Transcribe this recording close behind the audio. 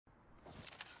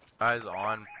Eyes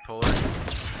on, pull it.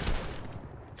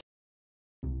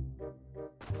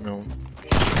 No.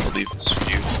 I'll leave this for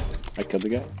you. I killed the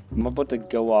guy. I'm about to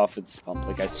go off its pump,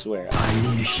 like I swear. I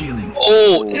need healing.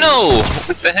 Oh no!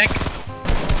 What the heck?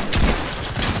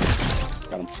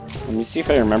 Got him. Let me see if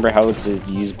I remember how to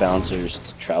use bouncers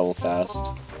to travel fast.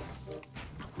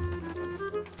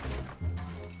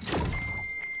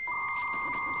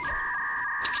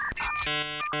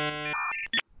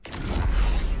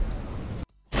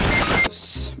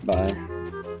 Bye.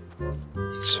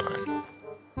 It's fine.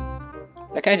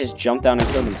 That guy just jumped down and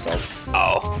killed himself.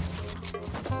 Oh.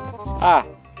 Ah!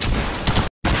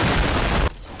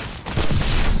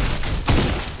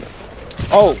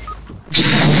 Oh!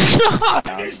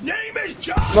 His name is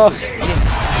John. No.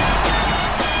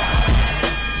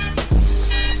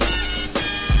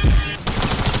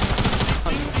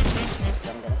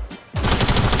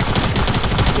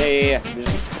 Yeah.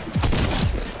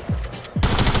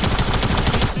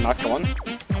 Knocked one.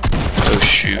 Oh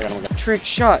shoot. I got him. Trick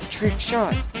shot!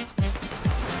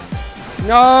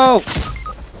 No!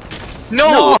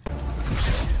 No!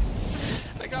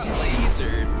 I got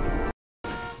lasered.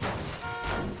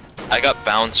 I got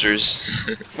bouncers.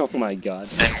 Oh my god.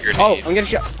 And grenades. Oh, I'm gonna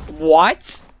shot.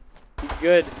 What? He's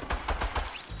good.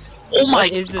 Oh my!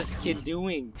 What is this kid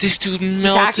doing? This dude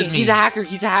melted me. He's a hacker.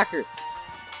 He is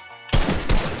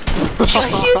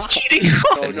cheating.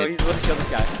 Oh no, he's about to kill this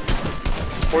guy.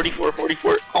 44.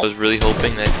 I was really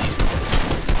hoping that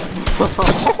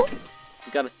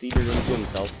He's got a theater room to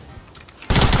himself.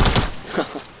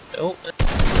 Nope.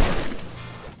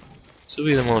 This will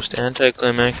be the most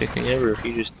anticlimactic thing ever if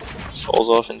he just falls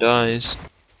off and dies.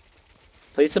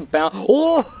 Place a bounce.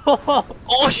 Oh!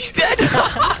 Oh, she's dead!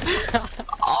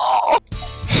 Oh!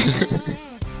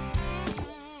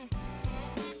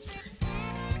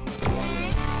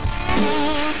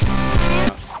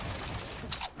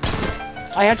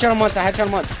 I headshot him once.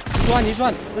 He's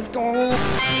one. Let's go. No,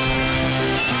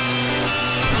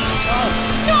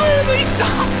 they saw!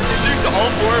 There's all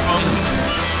 4 of them.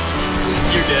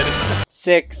 You're dead.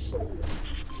 6,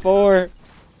 4,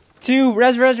 2,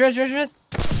 res.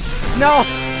 No!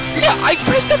 Yeah, I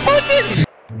pressed the button!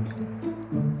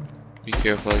 Be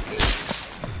careful like this.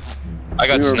 I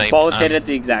got sniped. We were both hit at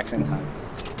the exact same time.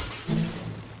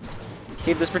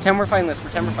 Okay, let's pretend we're fighting.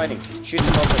 Shoot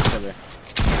them both at each other.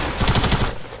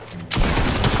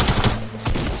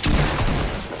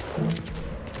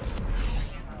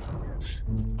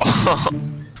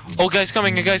 Oh, guy's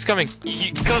coming. Go.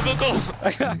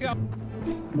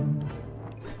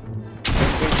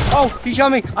 Oh, he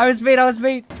shot me. I was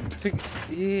bait.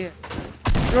 Yeah.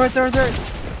 Throw it.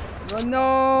 Oh,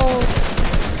 no.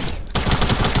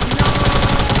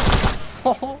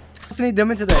 Let's need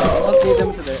them into there.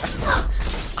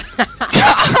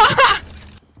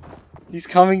 He's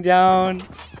coming down.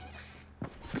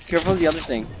 Be careful of the other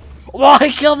thing. Oh, I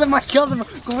killed him. Go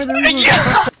for the roof.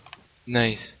 Yeah.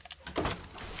 Nice.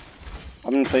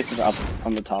 I'm gonna place it up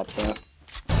on the top though.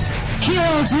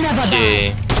 Heroes never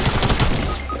Okay.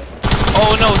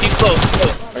 Oh no, he's low.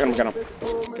 I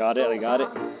got him. I got it.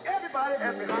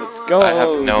 Let's go. I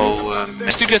have no.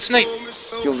 This dude got sniped.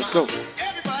 Yo, let's go.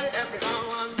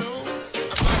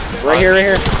 Right here.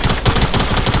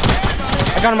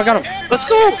 I got him. Let's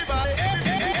go.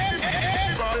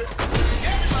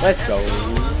 Let's go.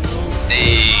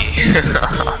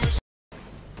 Hey.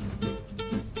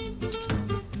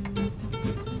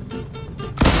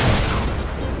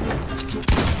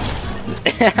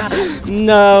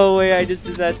 No way, I just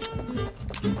did that.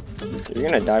 You're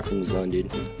gonna die from the zone,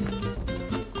 dude.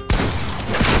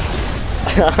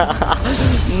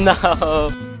 No.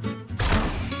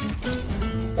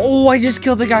 Oh, I just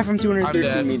killed the guy from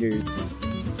 213 meters.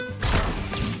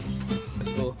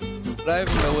 That's cool. But I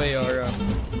have no AR.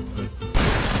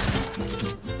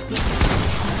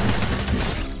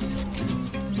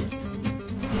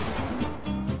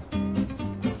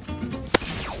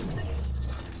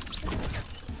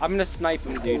 I'm gonna snipe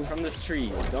him, dude, from this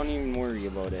tree. Don't even worry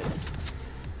about it.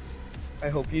 I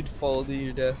hope you'd fall to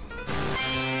your death.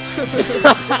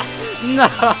 No!